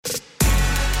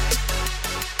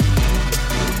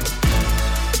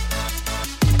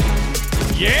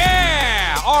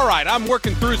right, I'm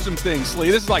working through some things,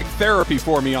 Slee. This is like therapy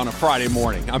for me on a Friday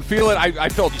morning. I'm feeling, I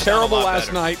felt terrible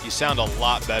last night. You sound a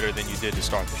lot better than you did to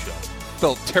start the show.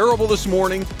 Felt terrible this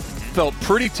morning. Felt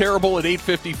pretty terrible at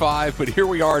 8:55, but here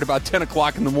we are at about 10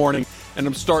 o'clock in the morning, and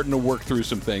I'm starting to work through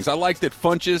some things. I like that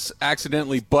Funches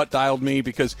accidentally butt-dialed me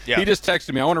because he just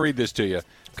texted me. I want to read this to you.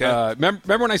 Okay.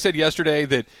 Remember when I said yesterday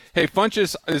that, hey,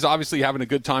 Funches is obviously having a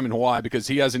good time in Hawaii because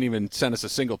he hasn't even sent us a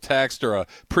single text or a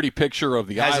pretty picture of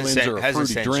the islands or a fruity drink. Hasn't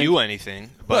sent you anything.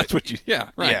 Well, that's what you,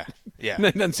 right. Yeah.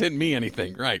 Doesn't send me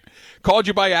anything, right. Called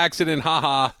you by accident,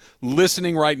 haha.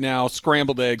 Listening right now,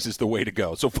 scrambled eggs is the way to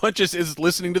go. So Funches is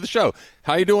listening to the show.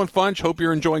 How you doing, Funch? Hope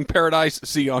you're enjoying paradise.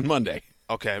 See you on Monday.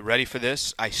 Okay, ready for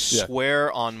this? I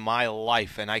swear on my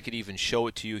life, and I could even show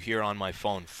it to you here on my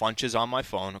phone. Funch is on my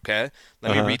phone, okay?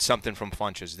 Let me read something from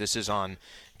Funches. This is on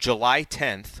July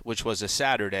 10th, which was a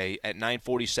Saturday at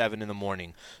 9:47 in the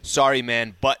morning. Sorry,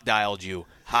 man, butt dialed you.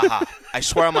 Ha. I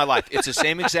swear on my life. It's the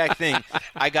same exact thing.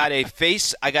 I got a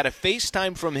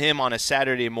FaceTime from him on a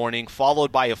Saturday morning,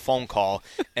 followed by a phone call,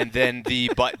 and then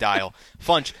the butt dial.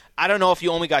 Funch, I don't know if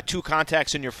you only got 2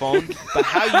 contacts in your phone, but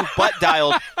how you butt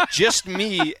dialed just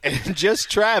me and just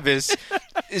Travis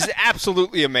is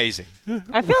absolutely amazing.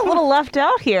 I feel a little left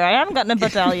out here. I haven't gotten a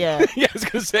butt dial yet. I was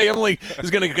going to say, Emily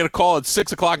is going to get a call at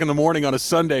 6 o'clock in the morning on a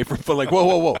Sunday for like,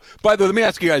 whoa. By the way, let me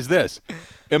ask you guys this.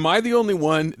 Am I the only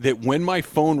one that when my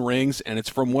phone rings and it's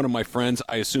from one of my friends,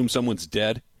 I assume someone's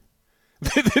dead?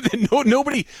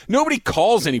 Nobody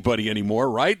calls anybody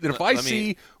anymore, right? That if I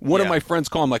see one of my friends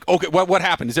call, I'm like, okay, what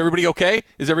happened? Is everybody okay?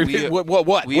 Is everybody what? We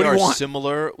what do are you want?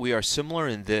 similar. We are similar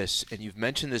in this, and you've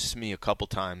mentioned this to me a couple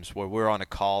times where we're on a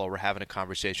call or we're having a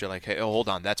conversation. You're like, hey, hold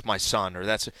on, that's my son, or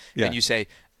that's, and you say,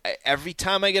 every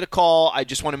time I get a call, I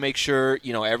just want to make sure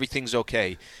everything's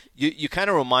okay. You kind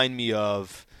of remind me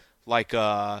of like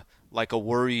a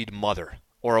worried mother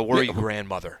or a worried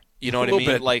grandmother. You know what I mean?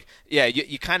 Bit. Like,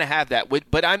 you kind of have that.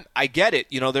 But I get it.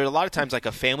 There are a lot of times like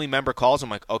a family member calls. I'm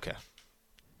like, okay,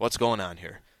 what's going on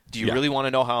here? Do you really want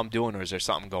to know how I'm doing, or is there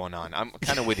something going on? I'm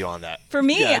kind of with you on that. For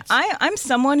me, I'm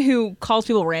someone who calls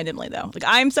people randomly, though. Like,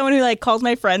 I'm someone who calls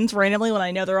my friends randomly when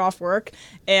I know they're off work,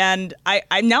 and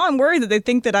I'm worried that they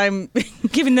think that I'm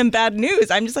giving them bad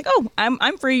news. I'm just like, oh,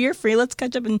 I'm free, you're free, let's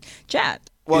catch up and chat.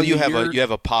 Well, you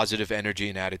have a positive energy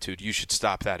and attitude. You should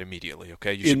stop that immediately,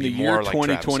 okay? You should be more like Travis. In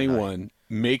the year 2021,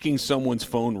 making someone's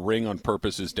phone ring on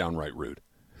purpose is downright rude.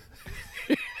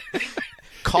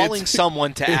 Calling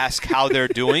someone to ask how they're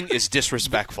doing is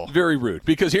disrespectful. Very rude.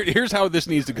 Because here's how this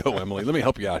needs to go, Emily. Let me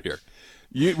help you out here.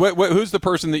 Who's the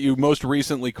person that you most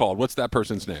recently called? What's that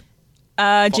person's name?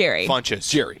 Jerry. Funches.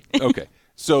 Jerry. Okay.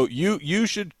 So you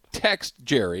should text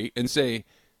Jerry and say,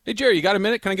 hey, Jerry, you got a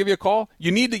minute? Can I give you a call?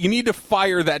 You need to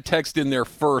fire that text in there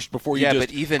first before you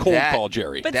call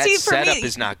Jerry. But that setup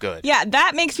is not good. Yeah,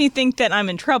 that makes me think that I'm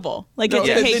in trouble. Like,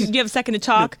 hey, do you have a second to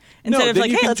talk? Instead of like,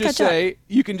 hey, let's catch up.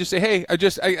 You can just say, hey,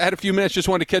 I had a few minutes, just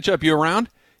wanted to catch up. You around?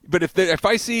 But if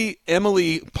I see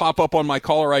Emily pop up on my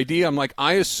caller ID, I'm like,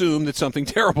 I assume that something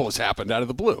terrible has happened out of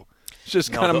the blue. It's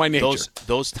just kind of my nature.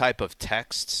 Those type of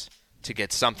texts to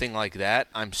get something like that,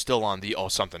 I'm still on the,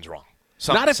 something's wrong.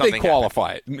 Not if they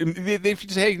qualify it. If you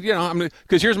say, hey,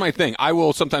 because here's my thing. I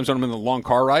will sometimes when I'm in the long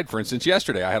car ride. For instance,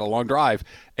 yesterday I had a long drive,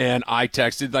 and I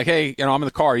texted like, hey, I'm in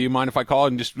the car. You mind if I call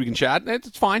and we can chat?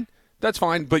 It's fine. That's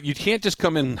fine. But you can't just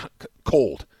come in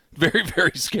cold. Very,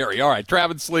 very scary. All right,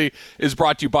 Travis Slee is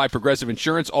brought to you by Progressive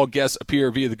Insurance. All guests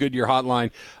appear via the Goodyear hotline.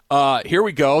 Here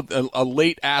we go. A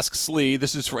late Ask Slee.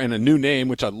 This is and a new name,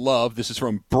 which I love. This is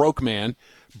from Broke Man.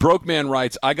 Broke Man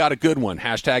writes, I got a good one.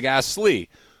 Hashtag Ask Slee.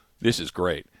 This is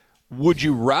great. Would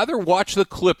you rather watch the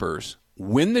Clippers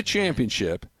win the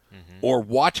championship or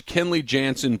watch Kenley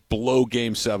Jansen blow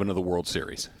Game 7 of the World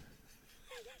Series?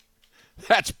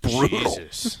 That's brutal.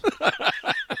 Jesus.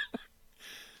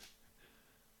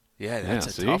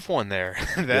 That's a tough one there.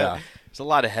 There's a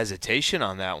lot of hesitation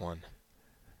on that one.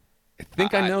 I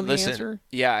think I know the answer.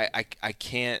 Yeah, I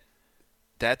can't.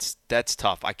 That's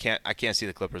tough. I can't see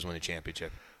the Clippers win the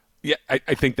championship. Yeah,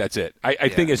 I think that's it. I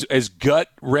think as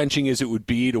gut-wrenching as it would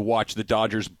be to watch the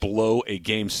Dodgers blow a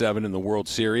Game 7 in the World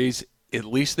Series, at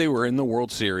least they were in the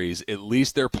World Series. At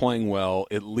least they're playing well.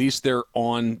 At least they're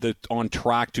on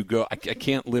track to go. I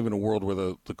can't live in a world where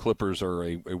the Clippers are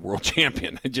a world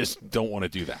champion. I just don't want to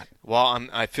do that. Well,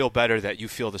 I feel better that you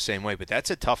feel the same way, but that's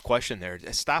a tough question there.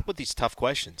 Stop with these tough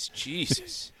questions.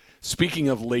 Jesus. Speaking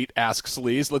of late Ask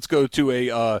Slees, let's go to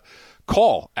a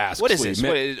Call, ask. What is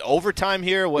this? Overtime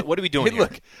here? What are we doing here?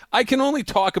 Look, I can only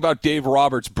talk about Dave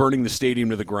Roberts burning the stadium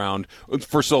to the ground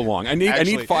for so long. I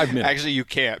need 5 minutes. Actually, you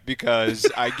can't, because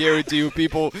I guarantee you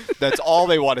people, that's all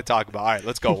they want to talk about. All right,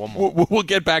 let's go. One more. We'll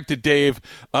get back to Dave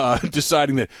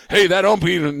deciding that, hey, that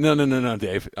umpire, no,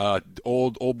 Dave.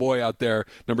 Old boy out there,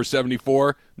 number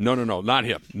 74, no, not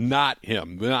him. Not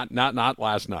him. Not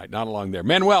last night. Not along there.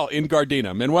 Manuel in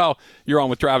Gardena. Manuel, you're on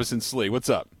with Travis and Slee. What's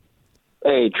up?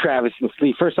 Hey, Travis and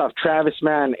Slee. First off, Travis,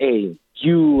 man, hey,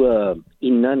 you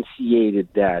enunciated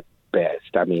that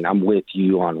best. I mean, I'm with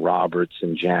you on Roberts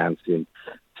and Jansen.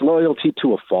 It's loyalty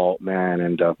to a fault, man,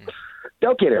 and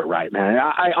they'll get it right, man.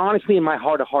 I honestly, in my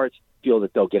heart of hearts, feel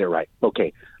that they'll get it right.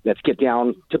 Okay, let's get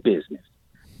down to business.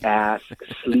 Ask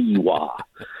Sliwa.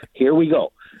 Here we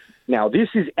go. Now, this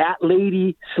is at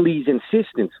Lady Slee's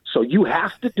insistence, so you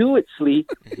have to do it, Slee.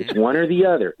 It's one or the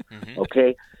other,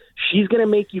 okay? She's going to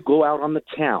make you go out on the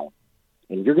town,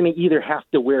 and you're going to either have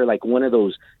to wear like one of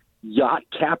those yacht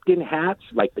captain hats,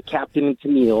 like the captain in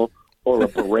Tennille, or a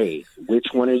beret. Which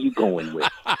one are you going with?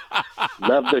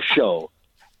 Love the show.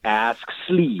 Ask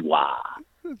Sliwa.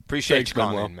 Appreciate you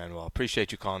calling in, Manuel.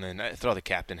 Appreciate you calling in. Throw the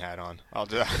captain hat on. I'll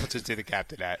just do the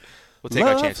captain hat. We'll take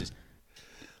our chances.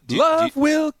 Love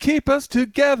will keep us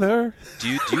together. Do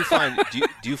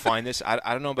you find this?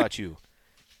 I don't know about you.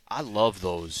 I love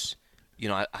those. You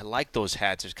know, I like those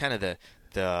hats. There's kind of the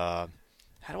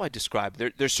how do I describe?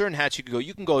 There's certain hats you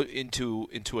can go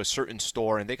into a certain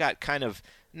store, and they got kind of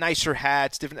nicer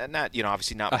hats, different. Not, you know,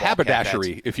 obviously not a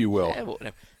haberdashery, if you will. Yeah, well,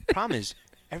 problem is,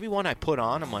 every one I put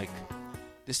on, I'm like,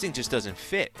 this thing just doesn't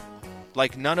fit.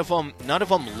 Like none of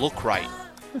them look right.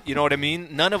 You know what I mean?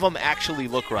 None of them actually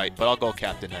look right. But I'll go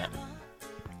captain hat.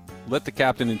 Let the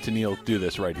captain and Tennille do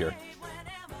this right here.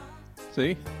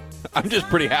 See? I'm just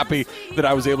pretty happy that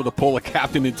I was able to pull a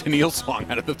Captain and Tennille song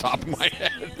out of the top of my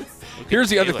head. Here's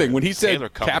the other thing. When he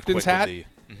said captain's hat,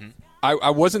 I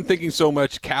wasn't thinking so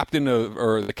much captain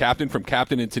or the captain from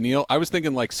Captain and Tennille. I was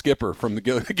thinking like Skipper from the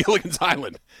Gilligan's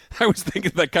Island. I was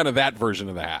thinking like kind of that version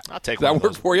of the hat. I'll take Does that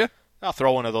work for you? I'll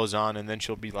throw one of those on, and then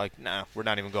she'll be like, nah, we're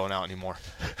not even going out anymore.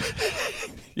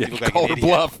 Yeah, call her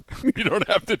bluff. You don't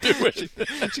have to do it. She's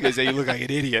going to say, you look like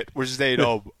an idiot. We're staying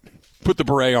home. Put the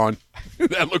beret on.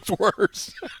 That looks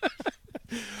worse.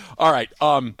 All right.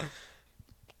 I'm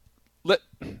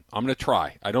going to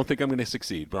try. I don't think I'm going to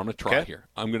succeed, but I'm going to try here.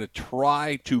 I'm going to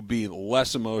try to be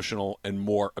less emotional and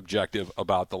more objective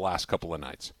about the last couple of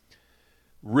nights.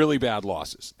 Really bad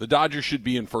losses. The Dodgers should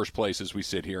be in first place as we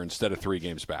sit here instead of 3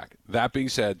 games back. That being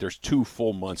said, there's 2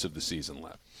 full months of the season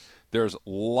left. There's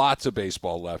lots of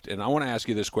baseball left, and I want to ask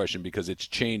you this question because it's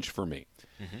changed for me.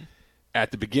 At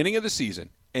the beginning of the season,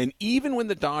 and even when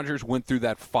the Dodgers went through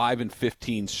that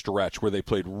 5-15 stretch where they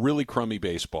played really crummy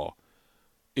baseball,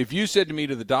 if you said to me,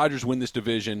 do the Dodgers win this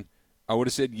division, I would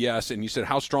have said yes. And you said,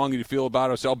 how strong do you feel about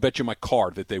it? I said, I'll bet you my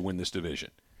card that they win this division.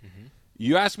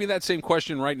 You ask me that same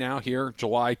question right now here,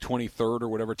 July 23rd or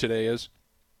whatever today is,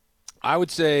 I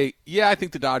would say, yeah, I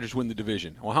think the Dodgers win the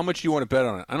division. Well, how much do you want to bet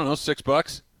on it? I don't know,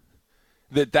 $6?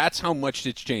 That's how much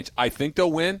it's changed. I think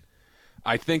they'll win.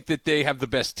 I think that they have the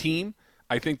best team.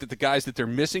 I think that the guys that they're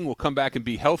missing will come back and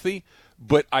be healthy,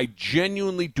 but I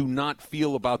genuinely do not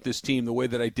feel about this team the way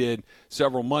that I did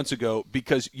several months ago,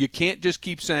 because you can't just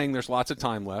keep saying there's lots of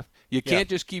time left. You can't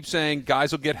just keep saying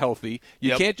guys will get healthy.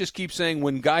 You can't just keep saying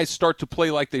when guys start to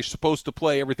play like they're supposed to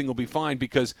play, everything will be fine,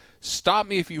 because stop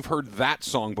me if you've heard that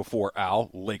song before, Al,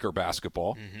 Laker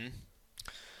basketball.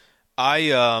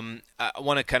 I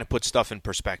want to kind of put stuff in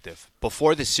perspective.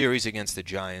 Before the series against the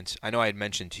Giants, I know I had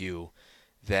mentioned to you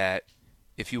that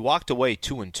if you walked away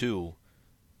 2-2,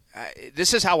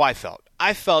 this is how I felt.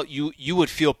 I felt you would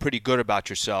feel pretty good about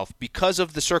yourself because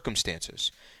of the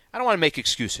circumstances. I don't want to make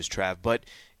excuses, Trav, but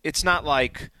it's not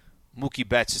like Mookie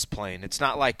Betts is playing. It's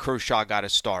not like Kershaw got a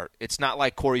start. It's not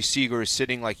like Corey Seager is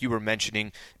sitting, like you were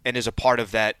mentioning, and is a part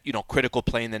of that, critical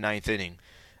play in the 9th inning.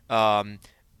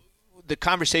 The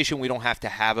conversation we don't have to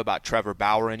have about Trevor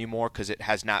Bauer anymore because it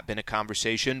has not been a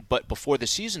conversation. But before the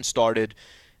season started,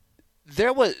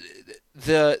 there was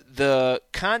the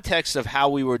context of how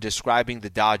we were describing the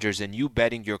Dodgers and you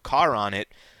betting your car on it.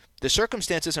 The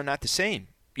circumstances are not the same.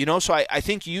 So I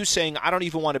think you saying, I don't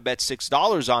even want to bet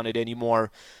 $6 on it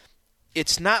anymore,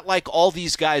 it's not like all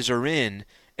these guys are in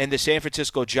and the San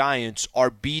Francisco Giants are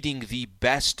beating the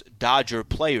best Dodger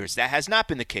players. That has not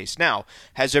been the case. Now,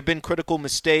 has there been critical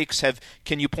mistakes?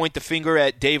 Can you point the finger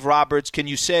at Dave Roberts? Can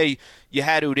you say you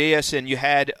had Urias and you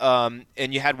had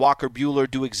Walker Buehler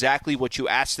do exactly what you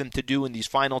asked them to do in these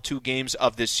final 2 games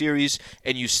of this series,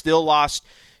 and you still lost?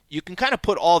 You can kind of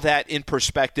put all that in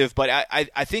perspective, but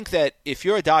I think that if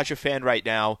you're a Dodger fan right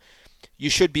now, you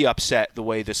should be upset the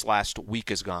way this last week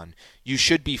has gone. You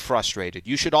should be frustrated.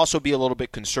 You should also be a little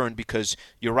bit concerned because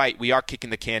you're right, we are kicking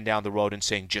the can down the road and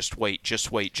saying, just wait,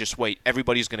 just wait, just wait.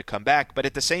 Everybody's going to come back. But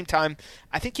at the same time,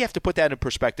 I think you have to put that in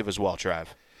perspective as well, Trav.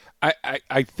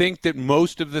 I think that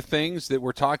most of the things that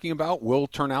we're talking about will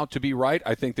turn out to be right.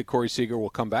 I think that Corey Seager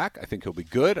will come back. I think he'll be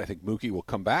good. I think Mookie will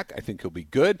come back. I think he'll be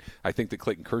good. I think that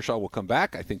Clayton Kershaw will come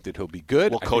back. I think that he'll be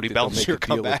good. Will Cody Bellinger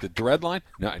come back? With the dread line.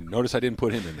 No, notice I didn't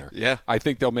put him in there. Yeah. I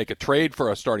think they'll make a trade for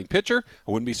a starting pitcher.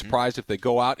 I wouldn't be surprised if they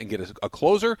go out and get a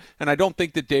closer. And I don't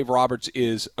think that Dave Roberts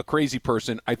is a crazy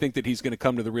person. I think that he's going to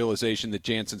come to the realization that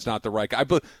Jansen's not the right guy.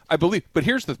 I believe. But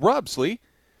here's the rub, Slee.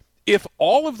 If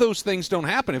all of those things don't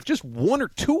happen, if just one or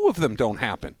two of them don't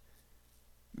happen,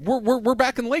 we're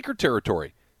back in Laker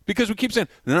territory because we keep saying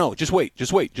no, just wait.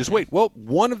 Well,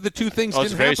 one of the two things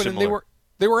didn't happen, and they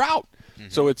were out. Mm-hmm.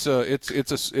 So it's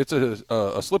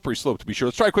a slippery slope to be sure.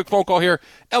 Let's try a quick phone call here.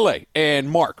 L.A. and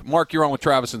Mark. Mark, you're on with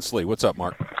Travis and Slee. What's up,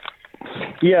 Mark?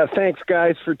 Yeah, thanks,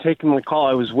 guys, for taking the call.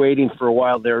 I was waiting for a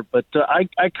while there, but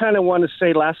I kind of want to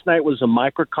say last night was a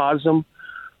microcosm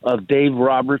of Dave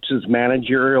Roberts'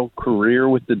 managerial career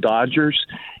with the Dodgers.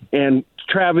 And,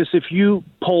 Travis, if you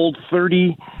polled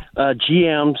 30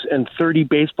 GMs and 30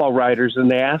 baseball writers and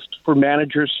they asked for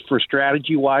managers for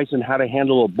strategy-wise and how to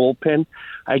handle a bullpen,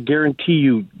 I guarantee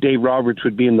you Dave Roberts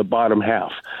would be in the bottom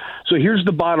half. So here's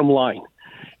the bottom line.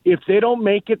 If they don't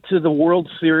make it to the World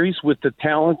Series with the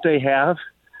talent they have,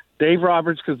 Dave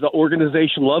Roberts, because the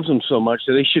organization loves him so much,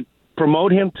 that they should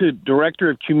promote him to director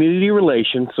of community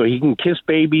relations so he can kiss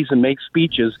babies and make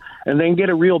speeches, and then get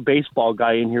a real baseball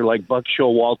guy in here like Buck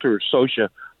Showalter or Scioscia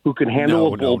who can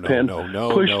handle a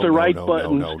bullpen, push the right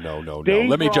buttons. No.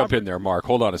 Let me jump in there, Mark.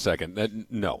 Hold on a second.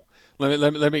 No.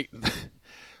 Let me.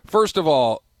 First of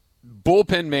all,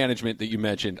 bullpen management that you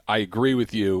mentioned, I agree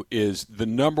with you, is the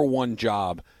number one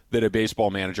job that a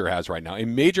baseball manager has right now. A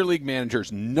major league manager's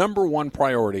number one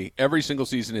priority every single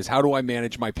season is how do I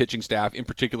manage my pitching staff, in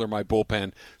particular my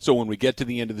bullpen, so when we get to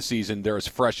the end of the season, they're as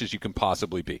fresh as you can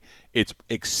possibly be. It's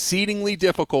exceedingly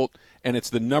difficult, and it's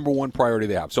the number one priority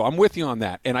they have. So I'm with you on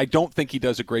that, and I don't think he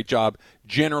does a great job,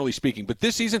 generally speaking. But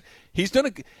this season, he's done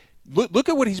a – look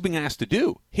at what he's being asked to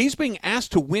do. He's being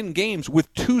asked to win games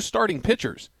with two starting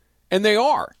pitchers, and they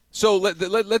are. So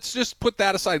let's just put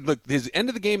that aside. Look, his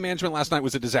end-of-the-game management last night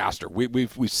was a disaster.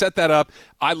 We've set that up.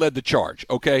 I led the charge,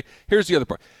 okay? Here's the other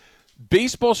part.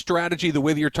 Baseball strategy, the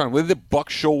way that you're talking, the way that Buck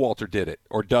Showalter did it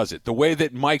or does it, the way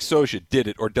that Mike Scioscia did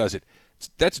it or does it,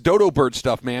 that's dodo bird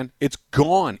stuff, man. It's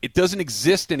gone. It doesn't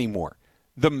exist anymore.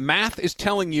 The math is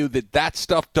telling you that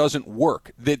stuff doesn't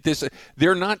work.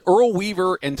 They're not – Earl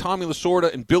Weaver and Tommy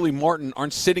Lasorda and Billy Martin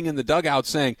aren't sitting in the dugout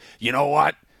saying, you know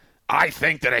what? I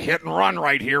think that a hit and run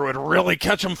right here would really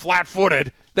catch them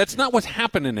flat-footed. That's not what's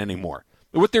happening anymore.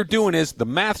 What they're doing is the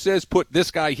math says put this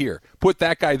guy here, put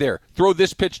that guy there, throw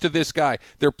this pitch to this guy.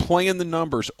 They're playing the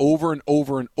numbers over and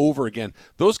over and over again.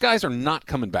 Those guys are not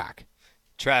coming back.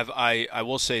 Trav, I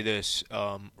will say this,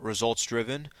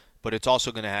 results-driven, but it's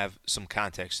also going to have some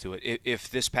context to it. If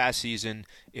this past season,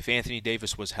 if Anthony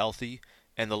Davis was healthy –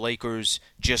 and the Lakers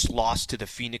just lost to the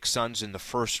Phoenix Suns in the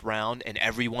first round and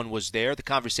everyone was there, the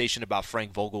conversation about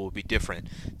Frank Vogel would be different.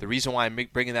 The reason why I'm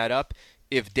bringing that up,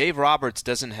 if Dave Roberts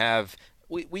doesn't have –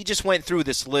 we just went through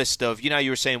this list of, you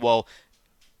were saying, well,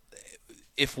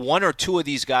 if one or two of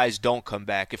these guys don't come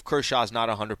back, if Kershaw's not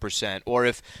 100%, or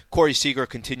if Corey Seager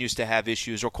continues to have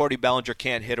issues, or Cody Bellinger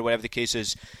can't hit, or whatever the case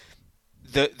is,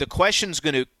 the question's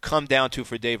going to come down to,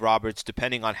 for Dave Roberts,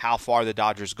 depending on how far the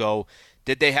Dodgers go,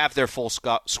 did they have their full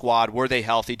squad? Were they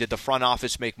healthy? Did the front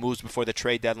office make moves before the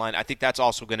trade deadline? I think that's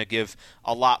also going to give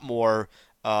a lot more.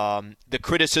 The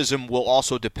criticism will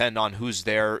also depend on who's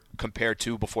there compared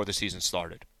to before the season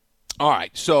started. All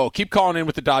right, so keep calling in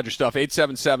with the Dodger stuff,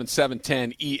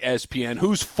 877-710-ESPN.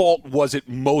 Whose fault was it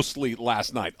mostly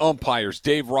last night? Umpires,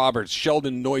 Dave Roberts,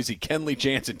 Sheldon Noisy, Kenley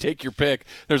Jansen. Take your pick.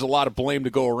 There's a lot of blame to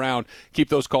go around. Keep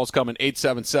those calls coming,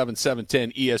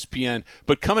 877-710-ESPN.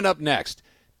 But coming up next,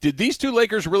 did these two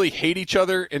Lakers really hate each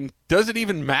other, and does it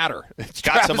even matter?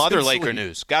 Got some other Laker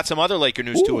news. Got some other Laker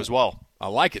news, too, as well. I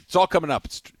like it. It's all coming up.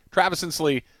 It's Travis and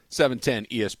Slee, 710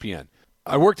 ESPN.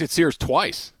 I worked at Sears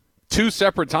twice. 2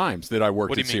 separate times that I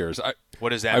worked at Sears. What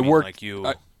does that mean?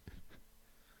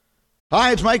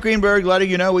 Hi, it's Mike Greenberg letting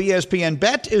you know ESPN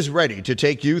Bet is ready to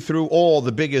take you through all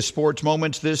the biggest sports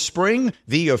moments this spring.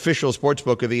 The official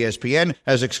sportsbook of ESPN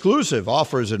has exclusive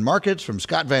offers and markets from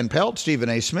Scott Van Pelt, Stephen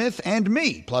A. Smith, and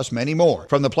me, plus many more.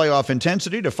 From the playoff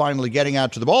intensity to finally getting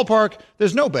out to the ballpark,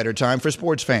 there's no better time for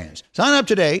sports fans. Sign up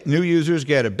today. New users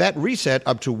get a bet reset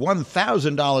up to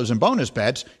 $1,000 in bonus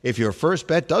bets if your first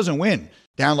bet doesn't win.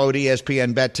 Download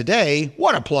ESPN Bet today.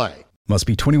 What a play. Must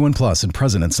be 21 plus and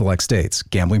present in select states.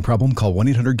 Gambling problem? Call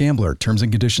 1-800-GAMBLER. Terms and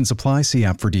conditions apply. See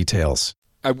app for details.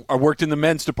 I worked in the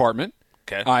men's department.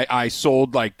 Okay. I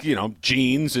sold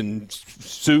jeans and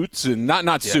suits and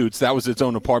not suits. That was its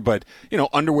own part, but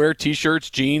underwear, t-shirts,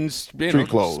 jeans, street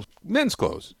clothes, men's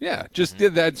clothes. Yeah, just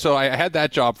did that. So I had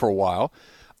that job for a while.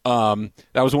 That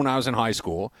was when I was in high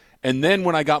school, and then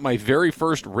when I got my very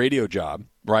first radio job,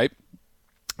 right?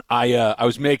 I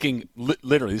was making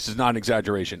literally, this is not an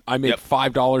exaggeration, I made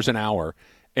 $5 an hour,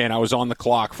 and I was on the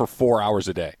clock for 4 hours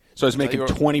a day. So I was making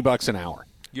 $20 an hour.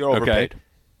 You're overpaid.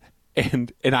 Okay?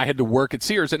 And I had to work at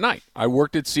Sears at night. I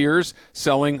worked at Sears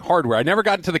selling hardware. I never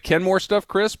got into the Kenmore stuff,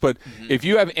 Chris, but if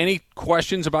you have any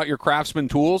questions about your Craftsman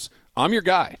tools, I'm your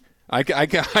guy. I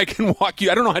can walk you.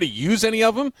 I don't know how to use any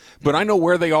of them, but I know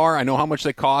where they are. I know how much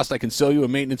they cost. I can sell you a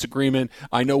maintenance agreement.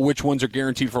 I know which ones are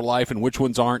guaranteed for life and which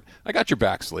ones aren't. I got your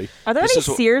back, Slee. Are there any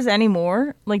Sears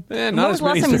anymore? Like, not when was as the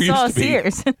last many time as you there saw used to be.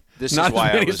 Sears? This not is why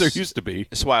as many I was, as there used to be.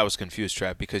 This is why I was confused,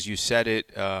 Trav, because you said it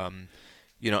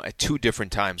at two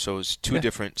different times. So it was two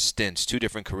different stints, two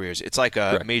different careers. It's like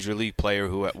a major league player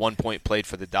who at one point played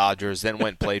for the Dodgers, then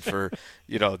went and played for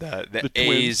the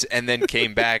A's, and then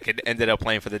came back and ended up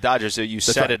playing for the Dodgers. So you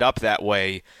set it up that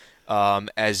way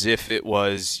as if it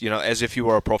was, as if you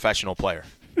were a professional player.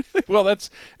 Well,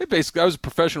 that's it. Basically, I was a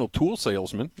professional tool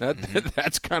salesman.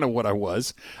 That's kind of what I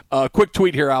was. Quick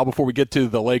tweet here, Al, before we get to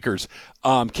the Lakers.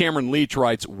 Cameron Leach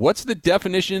writes, "What's the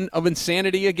definition of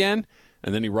insanity again?"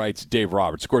 And then he writes Dave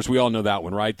Roberts. Of course, we all know that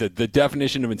one, right? The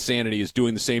definition of insanity is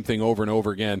doing the same thing over and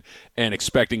over again and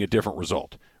expecting a different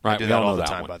result, right? I do that all the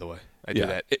time, by the way. I do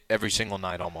that every single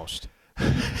night almost.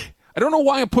 I don't know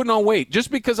why I'm putting on weight.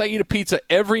 Just because I eat a pizza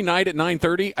every night at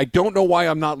 9:30, I don't know why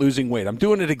I'm not losing weight. I'm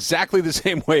doing it exactly the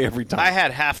same way every time. I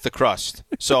had half the crust.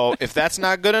 So if that's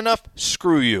not good enough,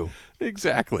 screw you.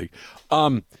 Exactly.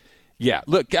 Yeah,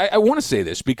 look, I want to say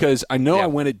this because I know I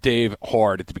went at Dave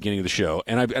hard at the beginning of the show,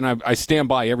 and I stand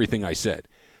by everything I said.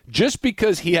 Just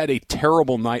because he had a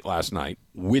terrible night last night,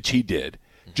 which he did,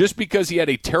 just because he had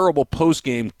a terrible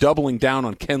postgame doubling down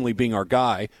on Kenley being our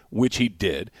guy, which he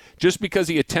did, just because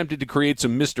he attempted to create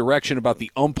some misdirection about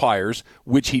the umpires,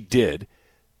 which he did,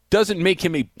 doesn't make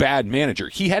him a bad manager.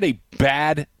 He had a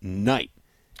bad night.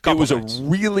 It was a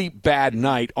really bad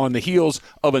night on the heels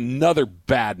of another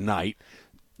bad night.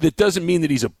 That doesn't mean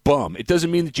that he's a bum. It doesn't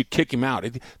mean that you kick him out.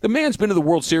 The man's been to the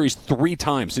World Series 3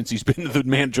 times since he's been the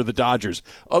manager of the Dodgers.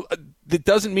 That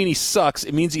doesn't mean he sucks.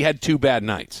 It means he had 2 bad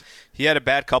nights. He had a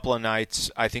bad couple of nights.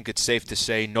 I think it's safe to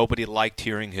say nobody liked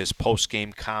hearing his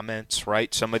post-game comments,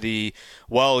 right? Some of the,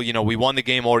 we won the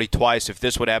game already twice. If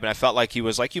this would happen, I felt like he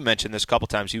was, like you mentioned this a couple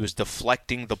times, he was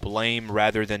deflecting the blame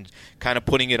rather than kind of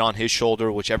putting it on his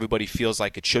shoulder, which everybody feels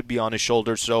like it should be on his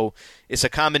shoulder. So it's a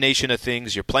combination of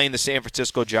things. You're playing the San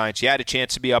Francisco Giants. You had a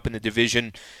chance to be up in the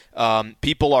division.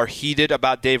 People are heated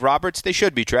about Dave Roberts. They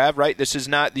should be, Trav, right?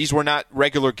 These were not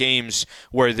regular games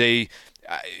where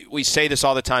we say this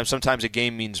all the time. Sometimes a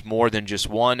game means more than just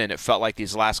one, and it felt like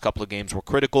these last couple of games were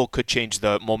critical, could change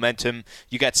the momentum.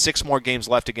 You got 6 more games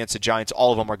left against the Giants.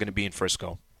 All of them are going to be in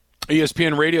Frisco.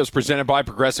 ESPN Radio is presented by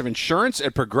Progressive Insurance.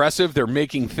 At Progressive, they're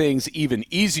making things even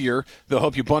easier. They'll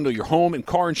help you bundle your home and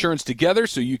car insurance together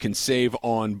so you can save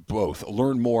on both.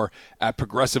 Learn more at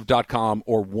Progressive.com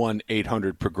or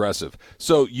 1-800-PROGRESSIVE.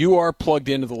 So you are plugged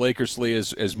into the Lakers, Lee,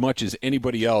 as much as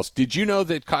anybody else. Did you know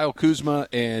that Kyle Kuzma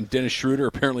and Dennis Schroeder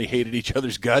apparently hated each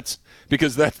other's guts?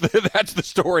 Because that's the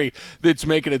story that's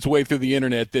making its way through the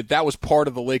internet, that was part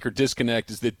of the Laker disconnect,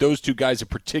 is that those 2 guys in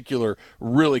particular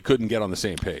really couldn't get on the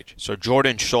same page. So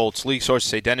Jordan Schultz, league sources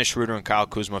say Dennis Schroeder and Kyle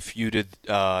Kuzma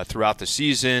feuded throughout the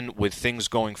season, with things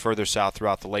going further south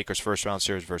throughout the Lakers' first-round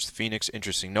series versus Phoenix.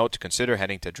 Interesting note to consider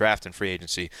heading to draft and free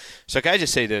agency. So can I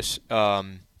just say this?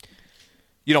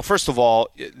 First of all,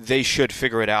 they should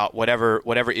figure it out.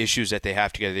 Whatever issues that they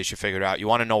have together, they should figure it out. You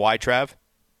want to know why, Trav?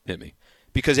 Hit me.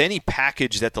 Because any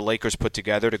package that the Lakers put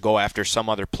together to go after some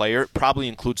other player probably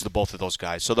includes the both of those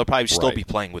guys. So they'll probably still be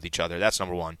playing with each other. That's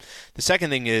number one. The second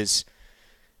thing is,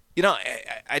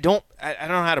 I don't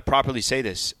know how to properly say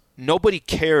this. Nobody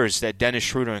cares that Dennis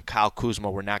Schroeder and Kyle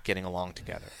Kuzma were not getting along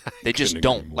together. They just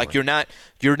don't. Like, you're not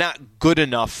good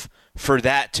enough for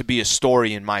that to be a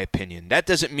story, in my opinion. That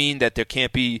doesn't mean that there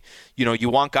can't be, you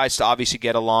want guys to obviously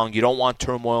get along. You don't want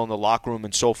turmoil in the locker room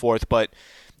and so forth. But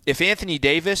if Anthony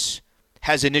Davis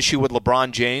has an issue with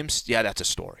LeBron James, yeah, that's a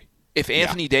story. If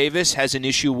Anthony Davis has an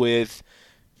issue with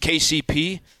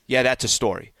KCP, yeah, that's a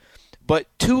story. But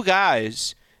two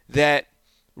guys that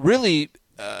really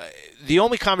the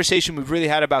only conversation we've really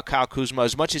had about Kyle Kuzma,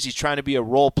 as much as he's trying to be a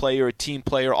role player, a team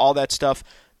player, all that stuff,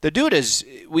 the dude is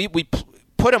we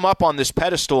put him up on this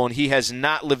pedestal, and he has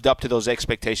not lived up to those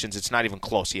expectations. It's not even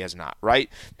close. He has not, right?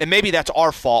 And maybe that's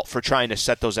our fault for trying to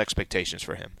set those expectations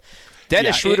for him.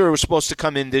 Dennis Schroeder was supposed to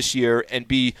come in this year and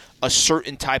be a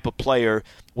certain type of player,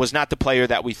 was not the player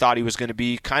that we thought he was going to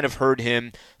be. Kind of heard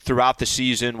him throughout the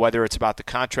season, whether it's about the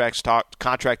contract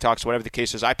talks, whatever the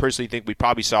case is. I personally think we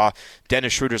probably saw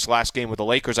Dennis Schroeder's last game with the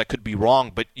Lakers. I could be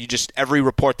wrong, but every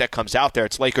report that comes out there,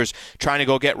 it's Lakers trying to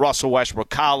go get Russell Westbrook,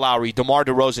 Kyle Lowry, DeMar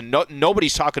DeRozan.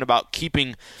 Nobody's talking about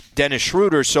keeping Dennis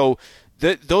Schroeder. So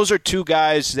those are two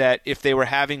guys that if they were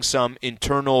having some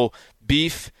internal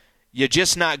beef, you're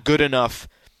just not good enough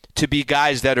to be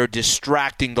guys that are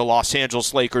distracting the Los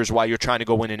Angeles Lakers while you're trying to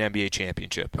go win an NBA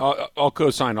championship. I'll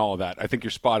co-sign all of that. I think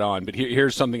you're spot on. But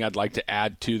here's something I'd like to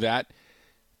add to that.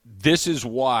 This is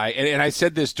why, and I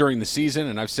said this during the season,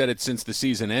 and I've said it since the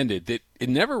season ended, that it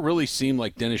never really seemed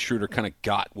like Dennis Schroeder kind of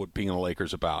got what being a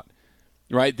Lakers about.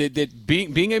 Right? That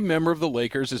being a member of the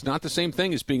Lakers is not the same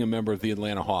thing as being a member of the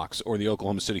Atlanta Hawks or the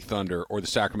Oklahoma City Thunder or the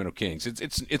Sacramento Kings.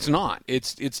 It's not.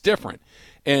 It's different.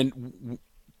 And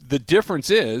the difference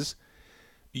is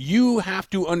you have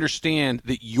to understand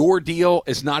that your deal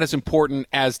is not as important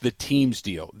as the team's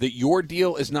deal, that your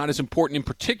deal is not as important in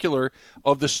particular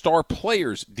of the star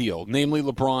players' deal, namely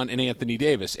LeBron and Anthony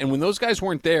Davis. And when those guys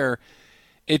weren't there,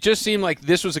 it just seemed like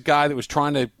this was a guy that was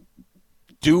trying to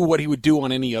do what he would do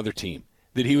on any other team.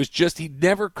 That he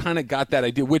never kind of got that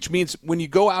idea, which means when you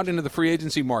go out into the free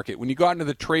agency market, when you go out into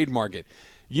the trade market,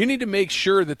 you need to make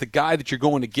sure that the guy that you're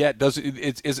going to get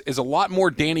is a lot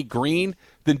more Danny Green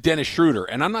than Dennis Schroeder.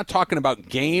 And I'm not talking about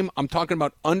game. I'm talking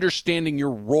about understanding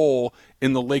your role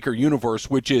in the Laker universe,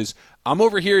 which is I'm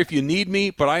over here if you need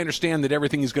me, but I understand that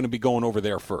everything is going to be going over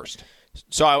there first.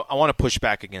 So I want to push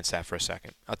back against that for a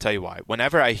second. I'll tell you why.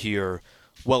 Whenever I hear,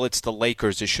 well, it's the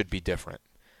Lakers, it should be different.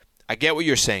 I get what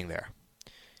you're saying there.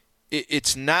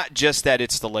 It's not just that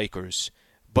it's the Lakers,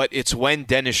 but it's when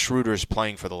Dennis Schroeder is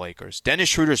playing for the Lakers. Dennis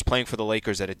Schroeder is playing for the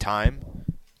Lakers at a time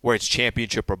where it's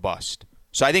championship or bust.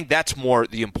 So I think that's more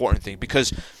the important thing,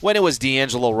 because when it was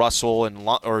D'Angelo Russell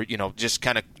or just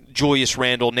kind of Julius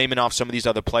Randle, naming off some of these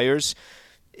other players,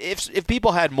 if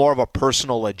people had more of a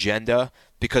personal agenda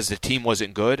because the team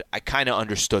wasn't good, I kind of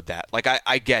understood that. Like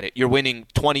I get it. You're winning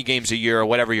 20 games a year or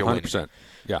whatever you're 100%. winning.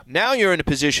 Yeah. Now you're in a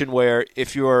position where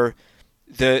if you're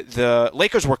the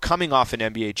Lakers were coming off an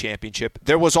NBA championship.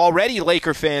 There was already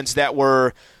Laker fans that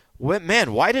were,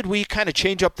 man, why did we kind of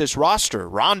change up this roster?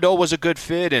 Rondo was a good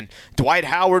fit, and Dwight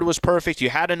Howard was perfect.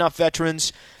 You had enough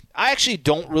veterans. I actually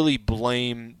don't really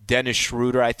blame Dennis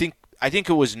Schroeder. I think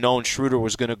it was known Schroeder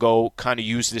was going to go kind of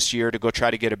use this year to go try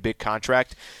to get a big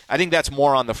contract. I think that's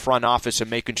more on the front office and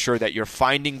making sure that you're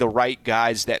finding the right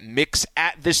guys that mix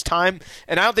at this time.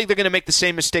 And I don't think they're going to make the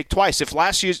same mistake twice. If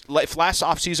last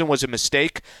offseason was a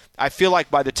mistake, I feel like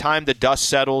by the time the dust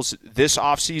settles this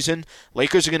offseason,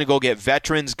 Lakers are going to go get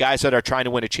veterans, guys that are trying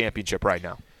to win a championship right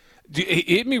now.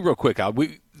 Hit me real quick, Al.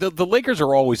 The Lakers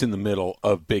are always in the middle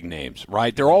of big names,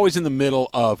 right? They're always in the middle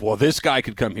of, well, this guy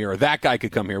could come here or that guy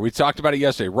could come here. We talked about it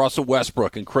yesterday. Russell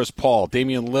Westbrook and Chris Paul.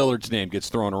 Damian Lillard's name gets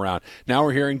thrown around. Now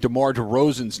we're hearing DeMar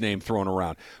DeRozan's name thrown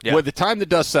around. Yeah. By the time the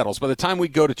dust settles, by the time we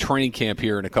go to training camp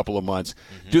here in a couple of months,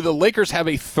 do the Lakers have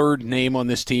a third name on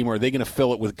this team, or are they going to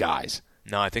fill it with guys?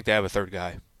 No, I think they have a third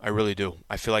guy. I really do.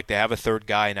 I feel like they have a third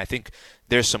guy, and I think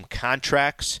there's some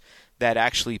contracts that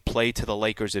actually play to the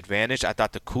Lakers' advantage. I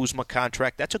thought the Kuzma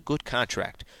contract, that's a good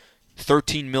contract.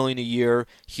 $13 million a year.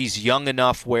 He's young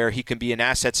enough where he can be an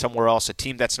asset somewhere else, a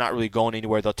team that's not really going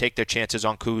anywhere. They'll take their chances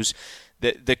on Kuz.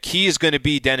 The key is going to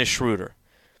be Dennis Schroeder.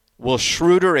 Will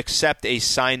Schroeder accept a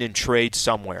sign and trade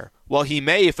somewhere? Well, he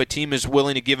may if a team is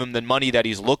willing to give him the money that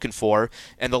he's looking for,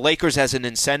 and the Lakers as an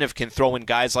incentive can throw in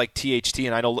guys like THT,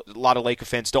 and I know a lot of Laker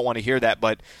fans don't want to hear that,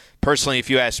 but personally, if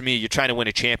you ask me, you're trying to win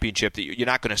a championship. That you're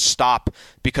not going to stop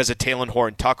because of Talen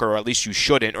Horton-Tucker, or at least you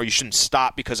shouldn't, or you shouldn't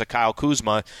stop because of Kyle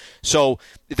Kuzma. So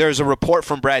there's a report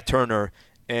from Brad Turner,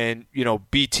 and,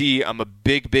 BT, I'm a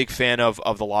big fan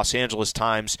of the Los Angeles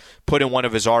Times, put in one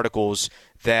of his articles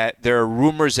that there are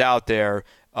rumors out there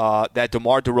that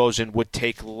DeMar DeRozan would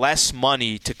take less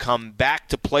money to come back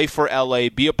to play for LA,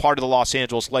 be a part of the Los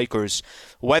Angeles Lakers,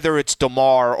 whether it's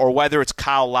DeMar or whether it's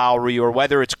Kyle Lowry or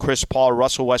whether it's Chris Paul or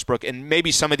Russell Westbrook, and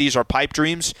maybe some of these are pipe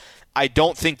dreams. I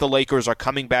don't think the Lakers are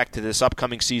coming back to this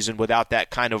upcoming season without that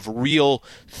kind of real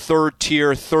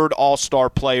third-tier, third all-star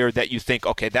player that you think,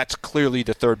 okay, that's clearly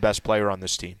the third best player on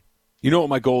this team. You know what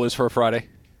my goal is for a Friday?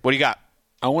 What do you got?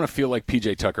 I want to feel like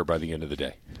P.J. Tucker by the end of the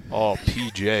day. Oh,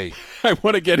 P.J. I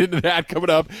want to get into that coming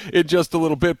up in just a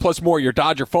little bit. Plus more, your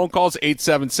Dodger phone calls,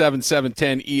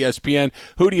 877-710-ESPN.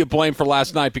 Who do you blame for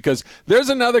last night? Because there's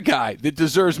another guy that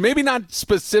deserves, maybe not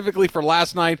specifically for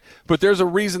last night, but there's a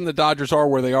reason the Dodgers are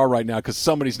where they are right now because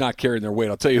somebody's not carrying their weight.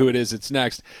 I'll tell you who it is. It's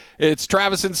next. It's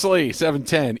Travis and Slee,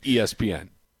 710 ESPN.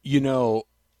 You know,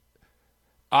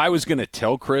 I was going to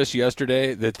tell Chris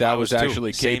yesterday that was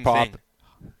actually K-pop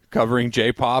covering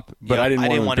J-pop, but I didn't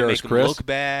want to embarrass make Chris. Him look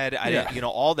bad. I didn't,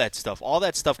 all that stuff. All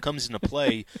that stuff comes into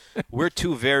play. We're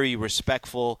two very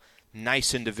respectful,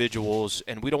 nice individuals,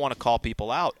 and we don't want to call people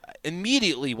out.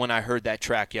 Immediately when I heard that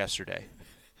track yesterday,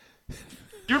 it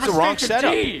was the wrong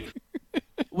setup. It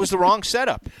was the wrong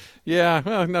setup. Yeah,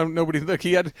 well, no, nobody. Look,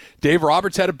 Dave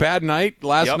Roberts had a bad night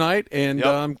last night,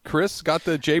 and Chris got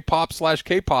the J-pop /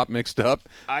 K-pop mixed up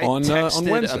on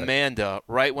Wednesday. Amanda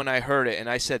right when I heard it, and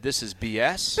I said, "This is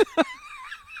BS.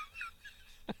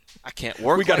 I can't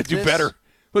work. We got to do better.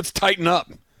 Let's tighten up.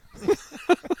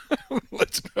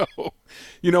 Let's go.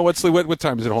 You know what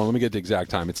time is it? Hold on, let me get the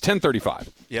exact time. It's 10:35.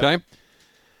 Yep. Okay.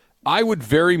 I would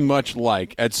very much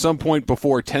like at some point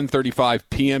before 10:35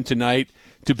 p.m. tonight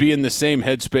to be in the same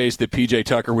headspace that P.J.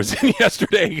 Tucker was in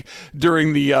yesterday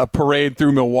during the parade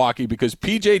through Milwaukee, because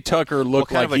P.J. Tucker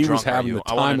looked like he was having the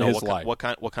time of his life. What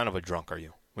kind of a drunk are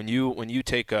you? When you're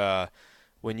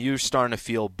starting to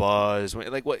feel buzz,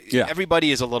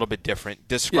 everybody is a little bit different.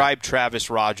 Describe Travis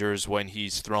Rogers when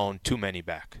he's thrown too many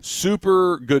back.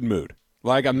 Super good mood.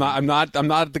 Like I'm not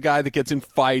the guy that gets in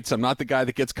fights. I'm not the guy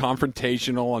that gets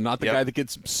confrontational. I'm not the guy that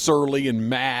gets surly and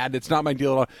mad. It's not my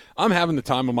deal at all. I'm having the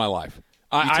time of my life.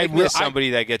 You take me as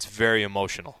somebody that gets very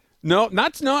emotional. No, I'm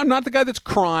not the guy that's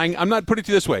crying. I'm not. Put it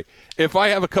this way: if I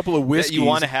have a couple of whiskeys, you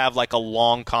want to have like a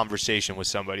long conversation with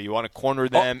somebody. You want to corner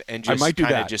them and just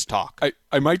kind of just talk.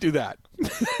 I might do that.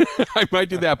 I might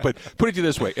do that. But put it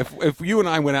this way: if you and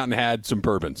I went out and had some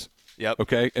bourbons,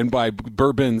 okay, and by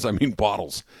bourbons I mean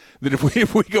bottles. That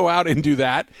if we go out and do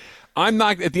that, I'm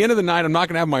not at the end of the night. I'm not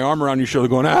going to have my arm around your shoulder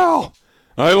going, "Al,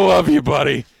 I love you,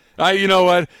 buddy." You know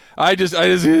what? I just got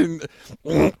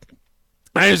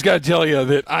to tell you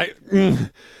that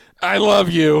I love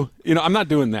you. You know, I'm not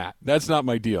doing that. That's not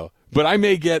my deal. But I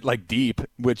may get like deep,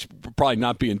 which probably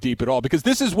not being deep at all, because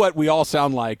this is what we all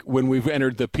sound like when we've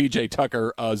entered the P.J.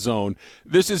 Tucker zone.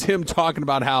 This is him talking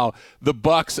about how the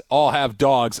Bucks all have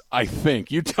dogs, I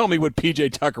think. You tell me what P.J.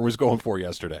 Tucker was going for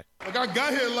yesterday. Like I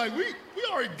got here like we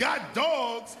already got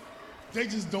dogs. They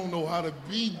just don't know how to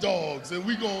be dogs, and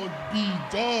we gonna be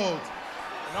dogs.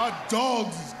 And our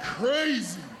dogs is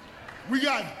crazy. We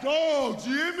got dogs,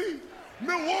 you hear me?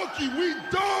 Milwaukee, we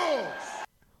dogs.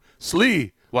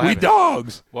 Slee, we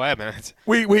dogs. What happened?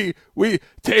 We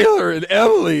Taylor and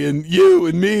Emily and you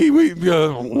and me.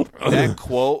 That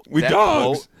quote. We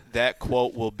dogs. That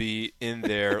quote will be in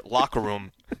their locker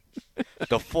room.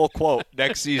 The full quote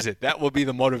next season. That will be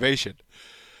the motivation.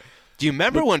 Do you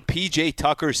remember when P.J.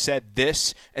 Tucker said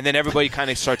this, and then everybody kind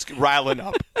of starts riling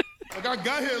up? Like I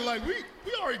got here like we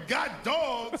already got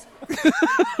dogs.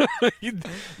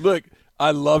 Look,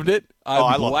 I loved it.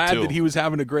 I'm glad it that he was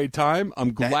having a great time.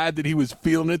 I'm glad that he was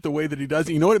feeling it the way that he does.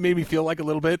 You know what it made me feel like a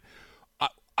little bit?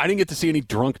 I didn't get to see any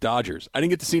drunk Dodgers. I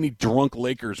didn't get to see any drunk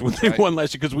Lakers when they won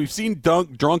last year, because we've seen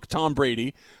drunk Tom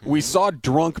Brady. We saw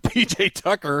drunk P.J.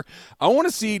 Tucker. I want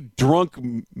to see drunk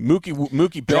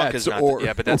Mookie Betts.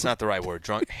 But that's not the right word.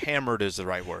 Drunk, hammered is the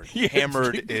right word.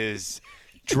 Hammered is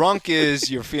drunk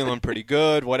is you're feeling pretty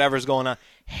good, whatever's going on.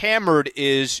 Hammered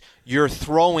is you're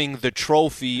throwing the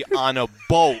trophy on a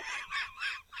boat.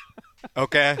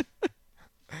 Okay?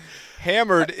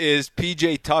 Hammered is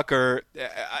P.J. Tucker.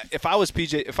 If I was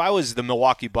the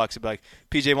Milwaukee Bucks, I'd be like,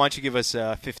 P.J., why don't you give us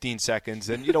 15 seconds?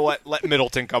 And you know what? Let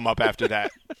Middleton come up after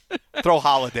that. Throw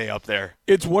Holiday up there.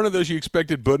 It's one of those you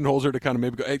expected Budenholzer to kind of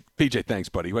maybe go, hey, P.J., thanks,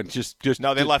 buddy. No,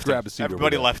 they left him.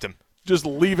 Everybody left him. Just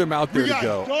leave him out there to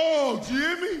go. We got dogs, you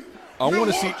hear me? I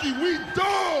want to see. We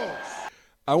dogs.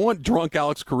 I want drunk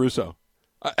Alex Caruso.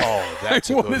 That's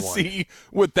a good one. I want to see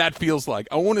what that feels like.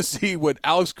 I want to see what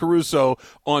Alex Caruso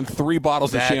on 3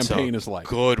 bottles of champagne is like.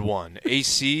 Good one.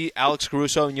 AC, Alex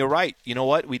Caruso, and you're right. You know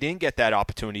what? We didn't get that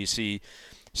opportunity to see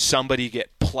somebody get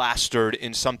plastered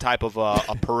in some type of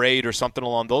a parade or something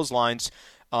along those lines.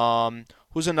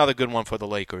 Who's another good one for the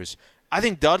Lakers? I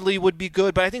think Dudley would be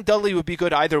good, but I think Dudley would be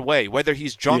good either way, whether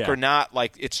he's drunk or not.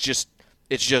 Like it's just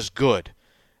good.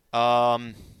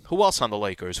 Who else on the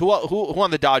Lakers? Who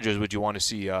on the Dodgers would you want to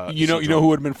see? You know who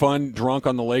would have been fun drunk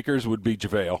on the Lakers would be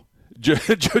JaVale.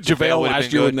 JaVale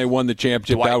last year when they won the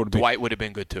championship. Dwight would have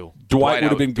been good too. Dwight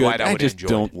would have been good. I just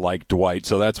don't like Dwight,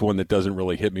 so that's one that doesn't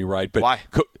really hit me right. But why?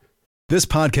 This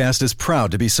podcast is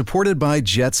proud to be supported by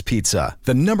Jets Pizza,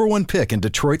 the #1 pick in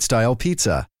Detroit-style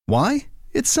pizza. Why?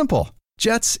 It's simple.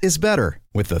 Jets is better.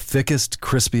 With the thickest,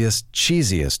 crispiest,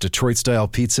 cheesiest Detroit-style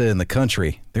pizza in the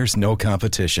country, there's no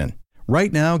competition.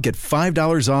 Right now, get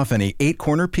 $5 off any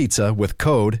 8-corner pizza with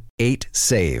code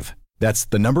 8SAVE. That's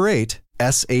the number 8,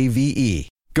 SAVE.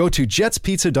 Go to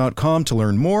jetspizza.com to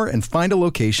learn more and find a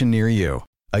location near you.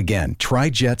 Again, try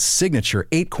Jet's signature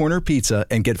 8-corner pizza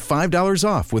and get $5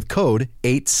 off with code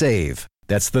 8SAVE.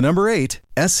 That's the number 8,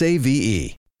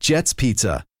 SAVE. Jet's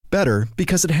Pizza. Better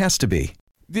because it has to be.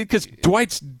 Because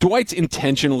Dwight's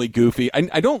intentionally goofy.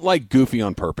 I don't like goofy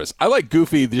on purpose. I like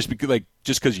goofy just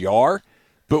because you are.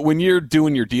 But when you're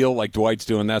doing your deal like Dwight's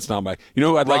doing, that's not my. You know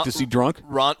who I'd like to see drunk?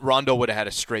 Rondo would have had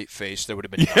a straight face. There would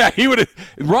have been. Yeah, he would have.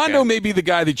 Rondo may be the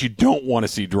guy that you don't want to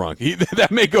see drunk. That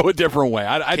may go a different way.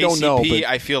 I don't know. KCP,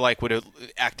 I feel like would have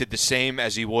acted the same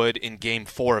as he would in Game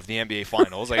 4 of the NBA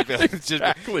Finals. Like it's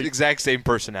just the exact same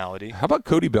personality. How about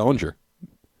Cody Bellinger?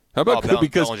 How about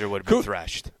because Bellinger would have been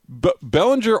thrashed? But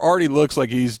Bellinger already looks like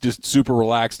he's just super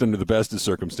relaxed under the best of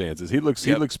circumstances. He looks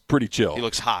pretty chill. He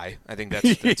looks high. I think that's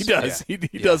he does. Yeah.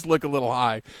 He does look a little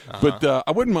high. But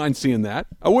I wouldn't mind seeing that.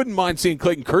 I wouldn't mind seeing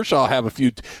Clayton Kershaw have a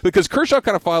few because Kershaw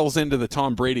kind of files into the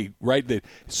Tom Brady, right? That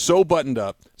so buttoned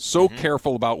up, so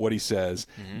careful about what he says.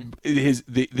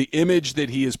 The image that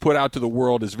he has put out to the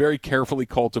world is very carefully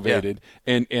cultivated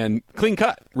and clean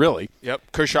cut, really.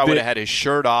 Yep. Kershaw would have had his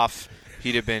shirt off.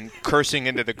 He'd have been cursing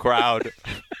into the crowd.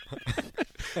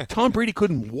 Tom Brady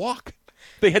couldn't walk.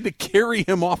 They had to carry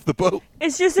him off the boat.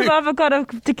 It's just an avocado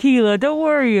tequila. Don't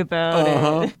worry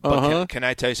about it. But can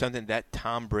I tell you something? That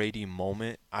Tom Brady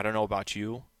moment, I don't know about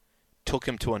you, took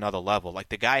him to another level. Like,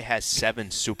 the guy has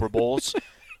 7 Super Bowls.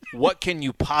 What can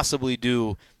you possibly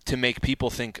do to make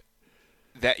people think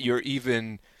that you're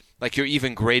even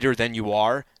greater than you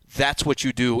are? That's what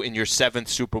you do in your 7th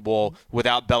Super Bowl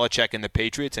without Belichick and the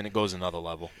Patriots, and it goes another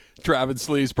level. Travis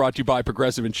Sleeves brought to you by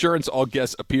Progressive Insurance. All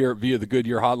guests appear via the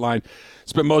Goodyear hotline.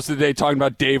 Spent most of the day talking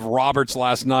about Dave Roberts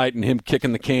last night and him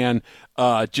kicking the can.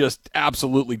 Just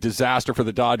absolutely disaster for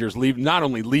the Dodgers. Not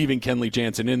only leaving Kenley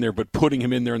Jansen in there, but putting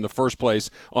him in there in the first place.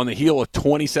 On the heel of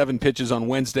 27 pitches on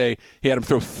Wednesday, he had him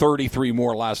throw 33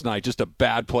 more last night. Just a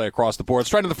bad play across the board. Let's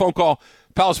try to the phone call.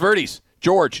 Palos Verdes.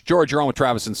 George, you're on with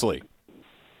Travis and Slee.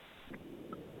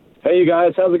 Hey, you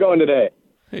guys. How's it going today?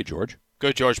 Hey, George.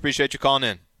 Good, George. Appreciate you calling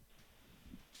in.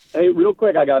 Hey, real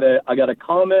quick, I got a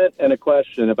comment and a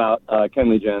question about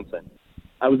Kenley Jansen.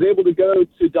 I was able to go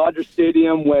to Dodger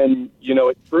Stadium when,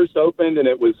 it first opened and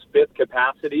it was 5th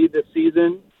capacity this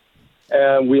season.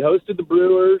 And we hosted the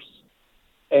Brewers,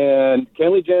 and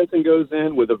Kenley Jansen goes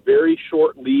in with a very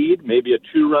short lead, maybe a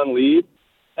 2-run lead,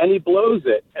 and he blows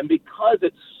it. And because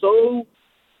it's so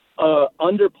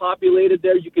underpopulated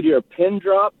there, you could hear a pin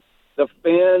drop. The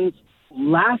fans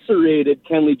lacerated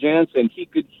Kenley Jansen. He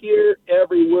could hear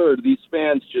every word. These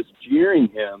fans just jeering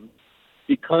him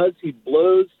because he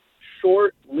blows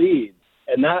short leads.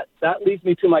 And that leads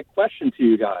me to my question to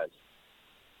you guys.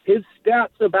 His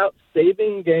stats about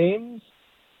saving games,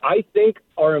 I think,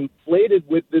 are inflated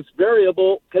with this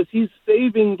variable because he's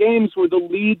saving games where the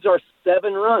leads are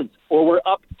 7 runs, or we're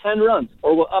up 10 runs,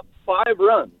 or we're up 5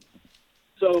 runs.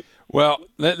 So, well,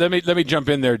 let me jump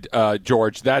in there,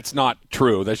 George. That's not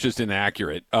true. That's just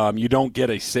inaccurate. You don't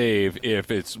get a save if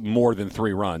it's more than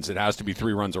 3 runs. It has to be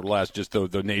 3 runs or less, just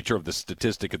the nature of the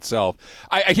statistic itself.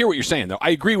 I hear what you're saying, though. I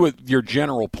agree with your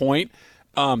general point.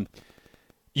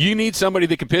 You need somebody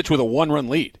that can pitch with a 1-run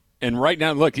lead. And right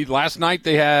now, look, last night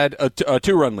they had a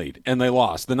 2-run lead, and they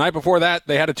lost. The night before that,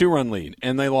 they had a 2-run lead,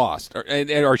 and they lost. Or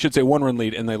I should say 1-run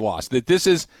lead, and they lost. That this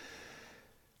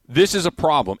is a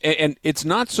problem. And it's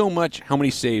not so much how many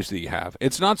saves that you have.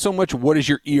 It's not so much what is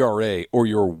your ERA or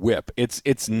your whip.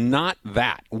 It's not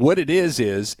that. What it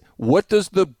is what does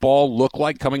the ball look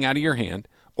like coming out of your hand?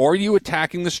 Are you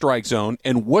attacking the strike zone?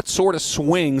 And what sort of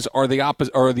swings are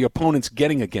the opponents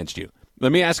getting against you?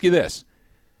 Let me ask you this.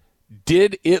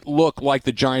 Did it look like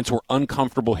the Giants were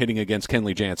uncomfortable hitting against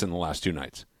Kenley Jansen the last 2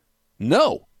 nights?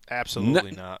 No.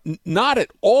 Absolutely not. Not at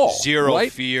all. Zero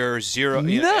right? fear, zero.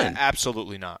 None.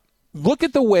 Absolutely not. Look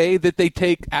at the way that they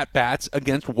take at-bats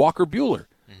against Walker Buehler.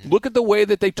 Look at the way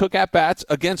that they took at-bats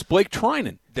against Blake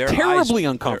Trinan. Terribly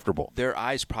uncomfortable. Their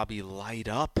eyes probably light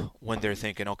up when they're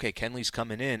thinking, okay, Kenley's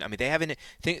coming in. I mean, they haven't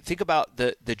 – think about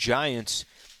the Giants.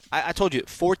 I told you,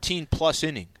 14-plus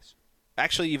innings.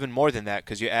 Actually, even more than that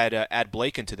because you add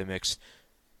Blake into the mix.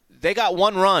 They got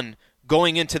one run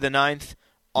going into the ninth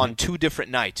on two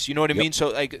different nights. You know what I mean? So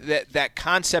like that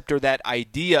concept or that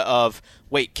idea of,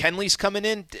 wait, Kenley's coming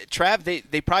in, Trav,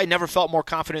 they probably never felt more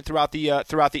confident throughout the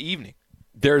evening.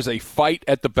 There's a fight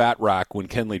at the bat rack when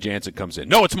Kenley Jansen comes in.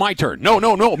 No, it's my turn. No,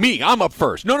 me. I'm up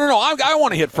first. No, I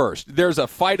want to hit first. There's a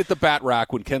fight at the bat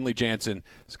rack when Kenley Jansen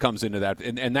comes into that,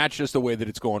 and that's just the way that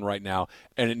it's going right now,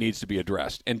 and it needs to be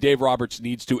addressed. And Dave Roberts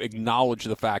needs to acknowledge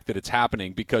the fact that it's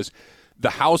happening because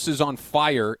the house is on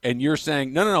fire, and you're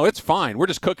saying, no, it's fine. We're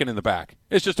just cooking in the back.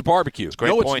 It's just a barbecue. It's a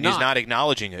great point. He's not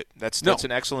acknowledging it. That's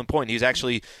an excellent point. He's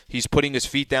putting his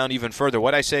feet down even further.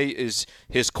 What I say is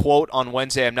his quote on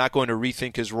Wednesday, I'm not going to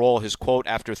rethink his role. His quote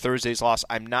after Thursday's loss,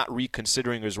 I'm not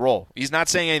reconsidering his role. He's not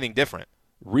saying anything different.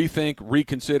 Rethink,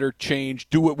 reconsider, change,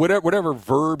 do it, whatever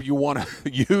verb you want to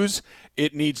use,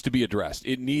 it needs to be addressed.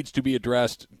 It needs to be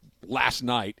addressed last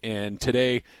night, and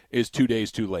today is 2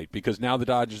 days too late because now the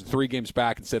Dodgers are 3 games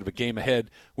back instead of a game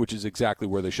ahead, which is exactly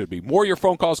where they should be. More of your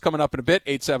phone calls coming up in a bit,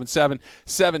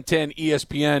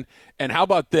 877-710-ESPN. And how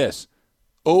about this?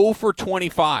 0 for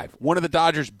 25. One of the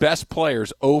Dodgers' best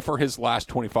players, 0 for his last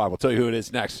 25. We'll tell you who it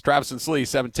is next. Travis and Slee,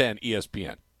 710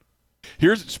 ESPN.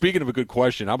 Speaking of a good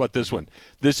question, how about this one?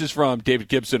 This is from David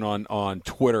Gibson on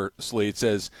Twitter, Slee. It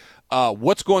says,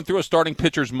 what's going through a starting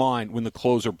pitcher's mind when the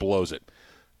closer blows it?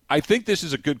 I think this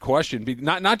is a good question,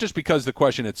 not just because of the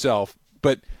question itself,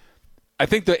 but I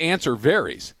think the answer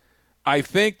varies. I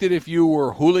think that if you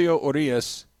were Julio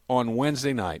Urias on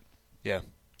Wednesday night,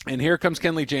 and here comes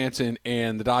Kenley Jansen,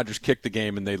 and the Dodgers kick the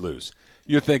game and they lose,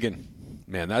 you're thinking,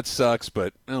 man, that sucks,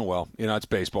 but oh well, it's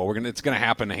baseball. It's gonna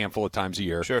happen a handful of times a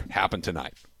year. Sure. Happen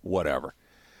tonight, whatever.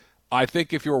 I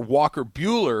think if you're Walker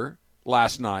Buehler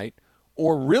last night,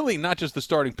 or really not just the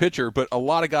starting pitcher, but a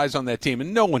lot of guys on that team,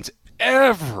 and no one's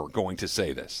ever going to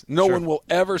say this. No one will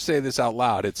ever say this out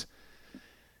loud. It's,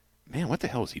 man, what the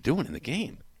hell is he doing in the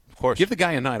game? Of course. Give the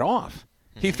guy a night off.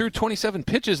 Mm-hmm. He threw 27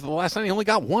 pitches the last night. He only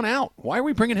got 1 out. Why are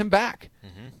we bringing him back?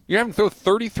 Mm-hmm. You're having to throw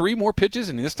 33 more pitches,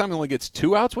 and this time he only gets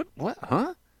 2 outs? What?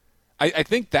 Huh? I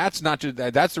think that's not just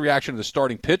that's the reaction of the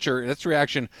starting pitcher. That's the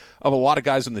reaction of a lot of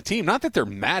guys on the team. Not that they're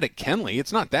mad at Kenley.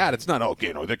 It's not that. It's not,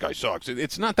 that guy sucks.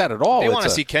 It's not that at all. They want to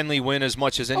see Kenley win as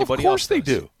much as anybody Of else course they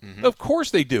do. Mm-hmm. Of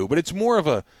course they do. But it's more of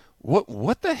a,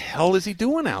 what the hell is he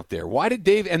doing out there? Why did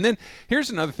Dave? And then here's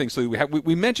another thing. So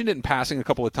we mentioned it in passing a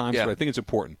couple of times, but I think it's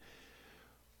important.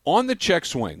 On the check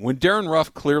swing, when Darren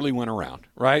Ruff clearly went around,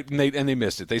 right, and they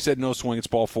missed it. They said no swing. It's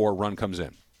ball 4. Run comes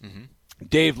in. Mm-hmm.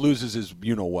 Dave loses his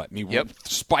you-know-what, and he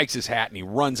spikes his hat, and he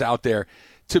runs out there.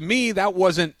 To me, that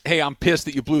wasn't, hey, I'm pissed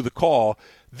that you blew the call.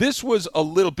 This was a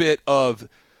little bit of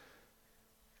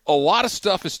a lot of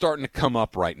stuff is starting to come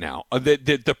up right now.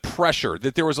 The pressure,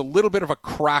 that there was a little bit of a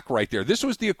crack right there. This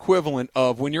was the equivalent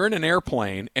of when you're in an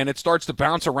airplane, and it starts to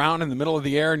bounce around in the middle of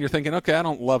the air, and you're thinking, okay, I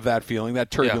don't love that feeling, that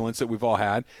turbulence that we've all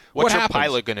had. What's your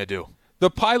pilot going to do? The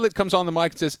pilot comes on the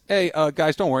mic and says, hey,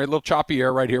 guys, don't worry. A little choppy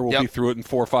air right here. We'll be through it in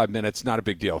 4 or 5 minutes. Not a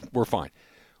big deal. We're fine.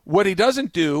 What he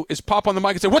doesn't do is pop on the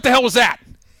mic and say, what the hell was that?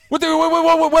 What?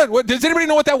 Does anybody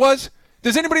know what that was?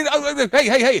 Does anybody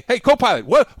hey, co-pilot,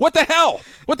 what the hell?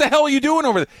 What the hell are you doing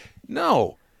over there?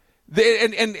 No.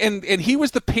 And he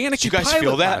was the panicky pilot. Did you guys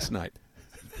feel that last night?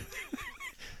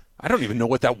 I don't even know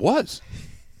what that was.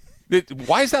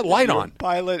 Why is that light on?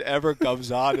 Pilot ever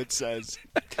comes on and says,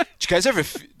 "Did you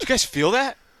guys feel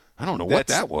that?" I don't know what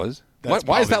that was.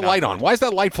 Why is that light on? Why is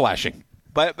that light flashing?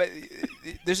 But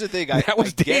there's the thing. That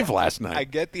was Dave last night. I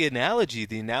get the analogy.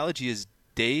 The analogy is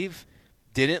Dave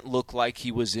didn't look like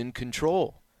he was in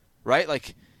control, right?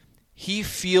 Like he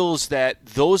feels that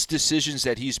those decisions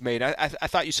that he's made. I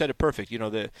thought you said it perfect.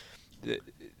 The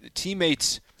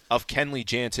teammates of Kenley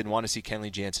Jansen want to see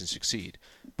Kenley Jansen succeed.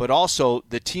 But also,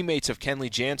 the teammates of Kenley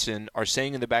Jansen are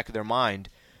saying in the back of their mind,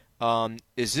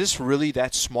 is this really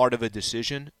that smart of a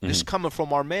decision? Mm-hmm. This is coming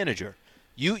from our manager.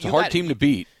 It's a hard team to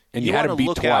beat, and you had to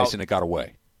beat twice, and it got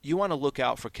away. You want to look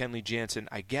out for Kenley Jansen.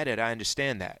 I get it. I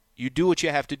understand that. You do what you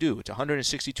have to do. It's a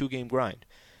 162-game grind.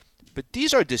 But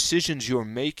these are decisions you're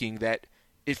making that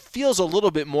it feels a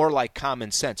little bit more like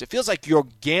common sense. It feels like you're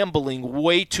gambling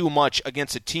way too much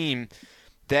against a team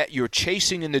that you're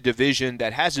chasing in the division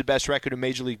that has the best record in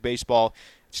Major League Baseball.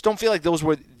 Just don't feel like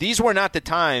these were not the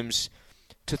times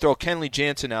to throw Kenley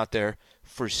Jansen out there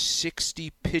for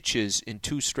 60 pitches in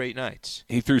 2 straight nights.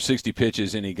 He threw 60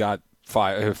 pitches and he got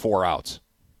 4 outs.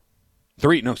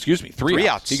 Three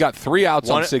outs. He got 3 outs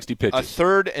on 60 pitches. A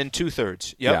third and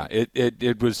 2/3. Yep. Yeah,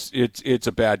 it's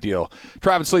a bad deal.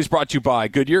 Travis Lee's brought to you by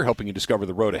Goodyear, helping you discover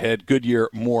the road ahead. Goodyear,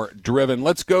 more driven.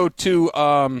 Let's go to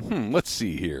let's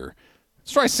see here.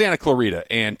 Let's try Santa Clarita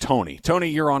and Tony. Tony,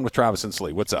 you're on with Travis and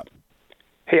Slee. What's up?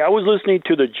 Hey, I was listening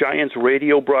to the Giants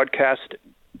radio broadcast,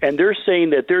 and they're saying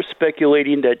that they're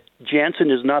speculating that Jansen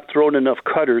is not throwing enough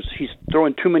cutters. He's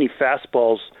throwing too many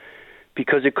fastballs,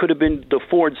 because it could have been the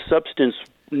Ford Substance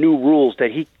new rules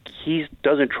that he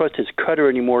doesn't trust his cutter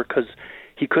anymore, because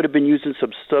he could have been using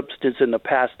some substance in the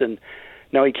past and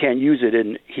now he can't use it,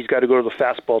 and he's got to go to the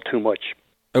fastball too much.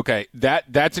 Okay,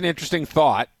 that's an interesting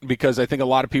thought, because I think a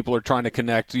lot of people are trying to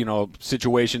connect,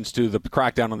 situations to the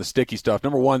crackdown on the sticky stuff.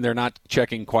 Number one, they're not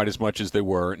checking quite as much as they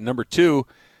were. Number two,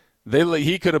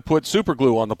 he could have put super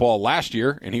glue on the ball last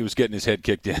year and he was getting his head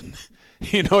kicked in.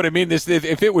 You know what I mean?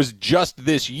 If it was just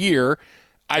this year,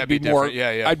 I'd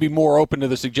be more open to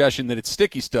the suggestion that it's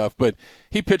sticky stuff. But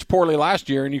he pitched poorly last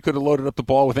year, and you could have loaded up the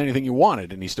ball with anything you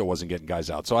wanted, and he still wasn't getting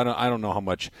guys out. So I don't know how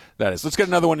much that is. Let's get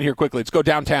another one in here quickly. Let's go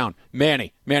downtown.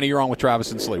 Manny, you're on with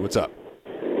Travis and Slee. What's up?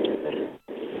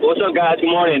 What's up, guys? Good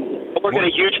morning. I work at a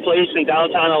huge place in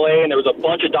downtown LA, and there was a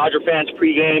bunch of Dodger fans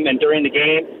pregame and during the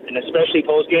game, and especially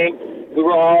postgame. We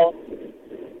were all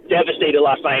devastated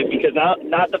last night, because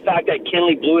not the fact that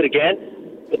Kenley blew it again,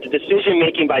 but the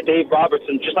decision-making by Dave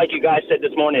Robertson, just like you guys said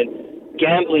this morning,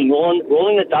 gambling,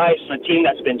 rolling the dice on a team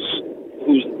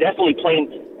who's definitely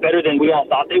playing better than we all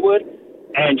thought they would,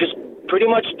 and just pretty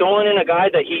much throwing in a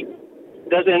guy that he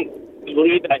doesn't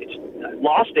believe that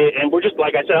lost it. And we're just,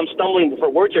 like I said, I'm stumbling for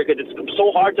words here, because it's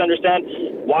so hard to understand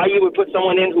why you would put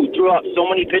someone in who threw out so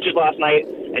many pitches last night,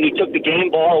 and he took the game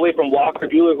ball away from Walker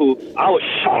Buehler, who I was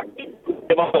shocked.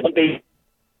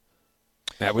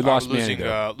 Yeah, we lost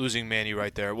losing Manny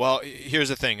right there. Well, here's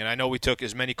the thing, and I know we took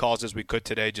as many calls as we could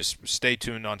today. Just stay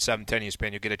tuned on 710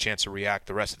 ESPN. You'll get a chance to react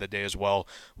the rest of the day as well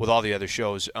with all the other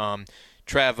shows.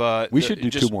 Trav, we should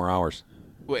do 2 more hours.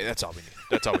 Wait, that's all we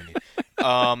need.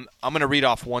 I'm going to read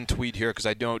off one tweet here, because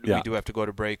we do have to go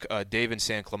to break. Dave in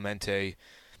San Clemente,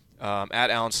 at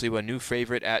Alan Sliwa, new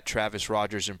favorite at Travis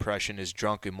Rogers impression is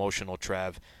drunk, emotional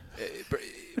Trav.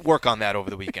 Work on that over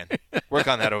the weekend.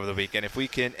 If we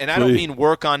can. And I don't mean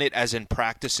work on it as in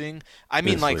practicing. I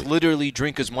mean literally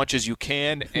drink as much as you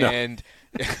can. And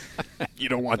you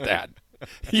don't want that.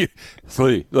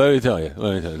 Slee, let me tell you.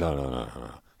 No.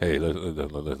 Hey,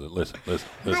 listen.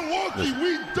 Milwaukee,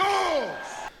 we dogs.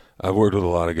 I've worked with a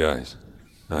lot of guys.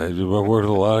 I've worked with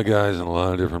a lot of guys in a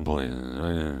lot of different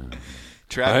places.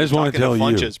 Travis, I just want to tell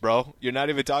Funches, bro. You're not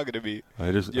even talking to me.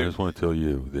 I just want to tell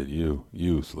you that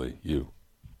you, Slee,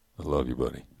 I love you,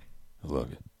 buddy. I love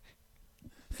you.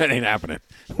 That ain't happening.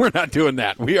 We're not doing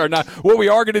that. We are not. What we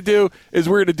are going to do is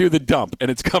we're going to do the dump,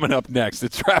 and it's coming up next.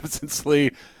 It's Travis and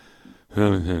Slee.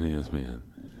 Yes, man.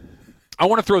 I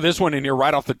want to throw this one in here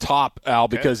right off the top, Al,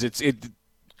 because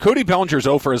Cody Bellinger's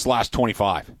 0 for his last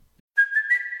 25.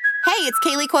 Hey, it's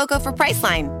Kaylee Cuoco for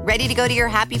Priceline. Ready to go to your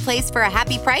happy place for a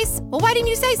happy price? Well, why didn't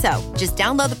you say so? Just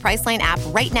download the Priceline app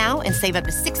right now and save up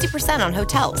to 60% on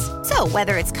hotels. So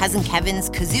whether it's Cousin Kevin's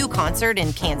Kazoo Concert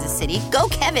in Kansas City, go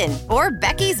Kevin, or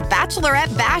Becky's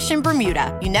Bachelorette Bash in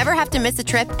Bermuda, you never have to miss a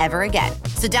trip ever again.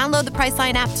 So download the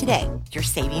Priceline app today. Your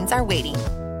savings are waiting.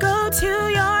 Go to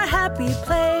your happy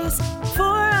place for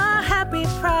a happy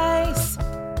price.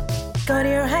 Go to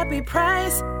your happy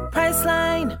price,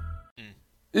 Priceline.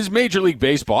 This is Major League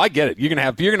Baseball. I get it. You're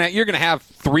gonna have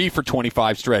 3 for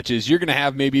 25 stretches. You're gonna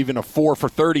have maybe even a 4 for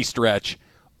 30 stretch.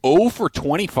 0 for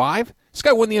 25? This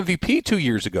guy won the MVP 2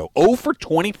 years ago. 0 for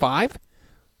 25?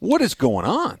 What is going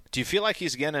on? Do you feel like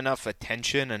he's getting enough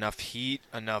attention, enough heat,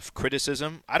 enough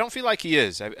criticism? I don't feel like he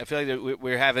is. I feel like that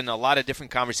we're having a lot of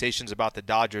different conversations about the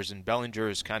Dodgers, and Bellinger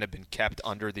has kind of been kept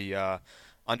under the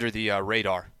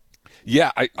radar.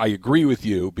 Yeah, I agree with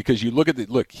you, because you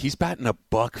look, he's batting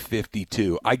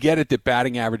 $152. I get it that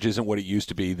batting average isn't what it used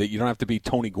to be, that you don't have to be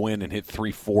Tony Gwynn and hit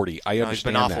 340. I understand that. He's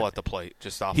been awful at the plate,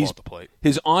 just awful at the plate.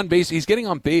 His on base, he's getting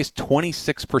on base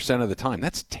 26% of the time.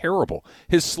 That's terrible.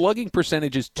 His slugging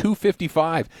percentage is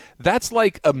 .255. That's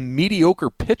like a mediocre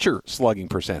pitcher slugging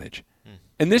percentage.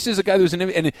 And this is a guy who's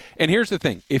and here's the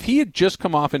thing. If he had just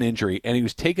come off an injury and he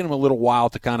was taking him a little while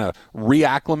to kind of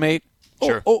reacclimate,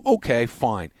 sure. Okay,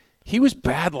 fine. He was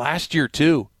bad last year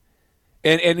too,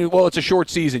 and it's a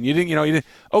short season. You didn't.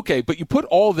 Okay, but you put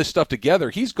all this stuff together.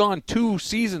 He's gone 2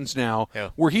 seasons now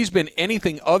where he's been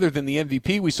anything other than the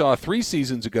MVP we saw 3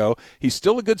 seasons ago. He's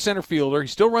still a good center fielder. He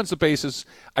still runs the bases.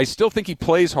 I still think he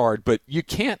plays hard, but you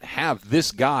can't have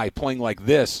this guy playing like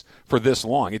this for this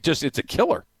long. It's a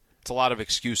killer. it's a lot of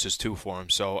excuses too for him.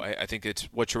 So I think it's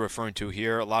what you're referring to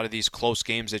here. A lot of these close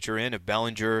games that you're in, if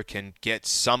Bellinger can get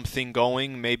something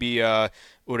going, maybe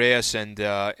Urias and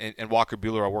Walker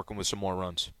Buehler are working with some more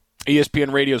runs.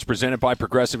 ESPN Radio is presented by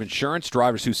Progressive Insurance.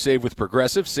 Drivers who save with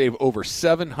Progressive save over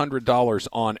 $700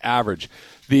 on average.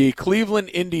 The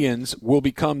Cleveland Indians will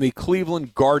become the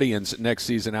Cleveland Guardians next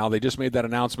season, Al. They just made that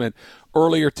announcement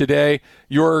earlier today.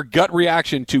 Your gut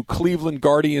reaction to Cleveland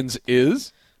Guardians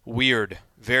is? Weird.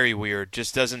 Very weird.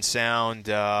 Just doesn't sound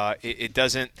it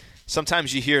doesn't.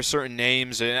 Sometimes you hear certain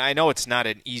names, and I know it's not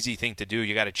an easy thing to do.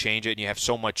 You got to change it, and you have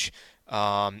so much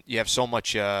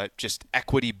just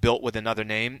equity built with another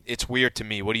name. It's weird to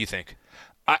me. What do you think?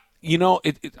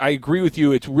 I agree with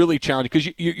you. It's really challenging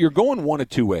because you're going one of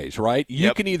two ways, right?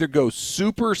 You can either go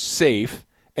super safe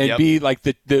and be like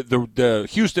the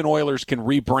Houston Oilers can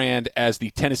rebrand as the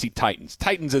Tennessee Titans.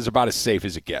 Titans is about as safe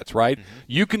as it gets, right? Mm-hmm.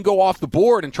 You can go off the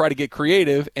board and try to get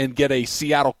creative and get a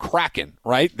Seattle Kraken,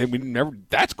 right?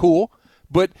 That's cool.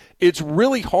 But it's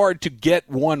really hard to get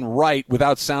one right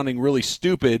without sounding really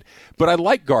stupid. But I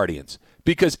like Guardians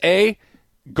because,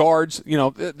 guards,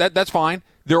 that's fine.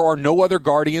 There are no other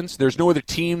Guardians. There's no other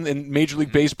team in Major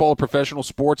League Baseball or professional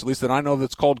sports, at least that I know,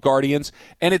 that's called Guardians.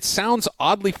 And it sounds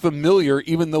oddly familiar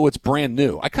even though it's brand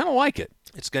new. I kind of like it.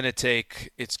 It's going to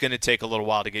take a little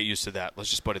while to get used to that. Let's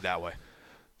just put it that way.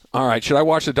 All right. Should I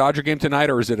watch the Dodger game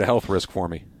tonight, or is it a health risk for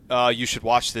me? You should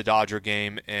watch the Dodger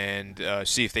game and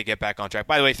see if they get back on track.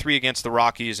 By the way, 3 against the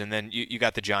Rockies, and then you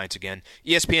got the Giants again.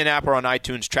 ESPN app or on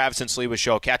iTunes, Travis and Sliwa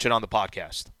Show. Catch it on the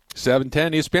podcast.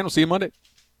 7:10 ESPN. We'll see you Monday.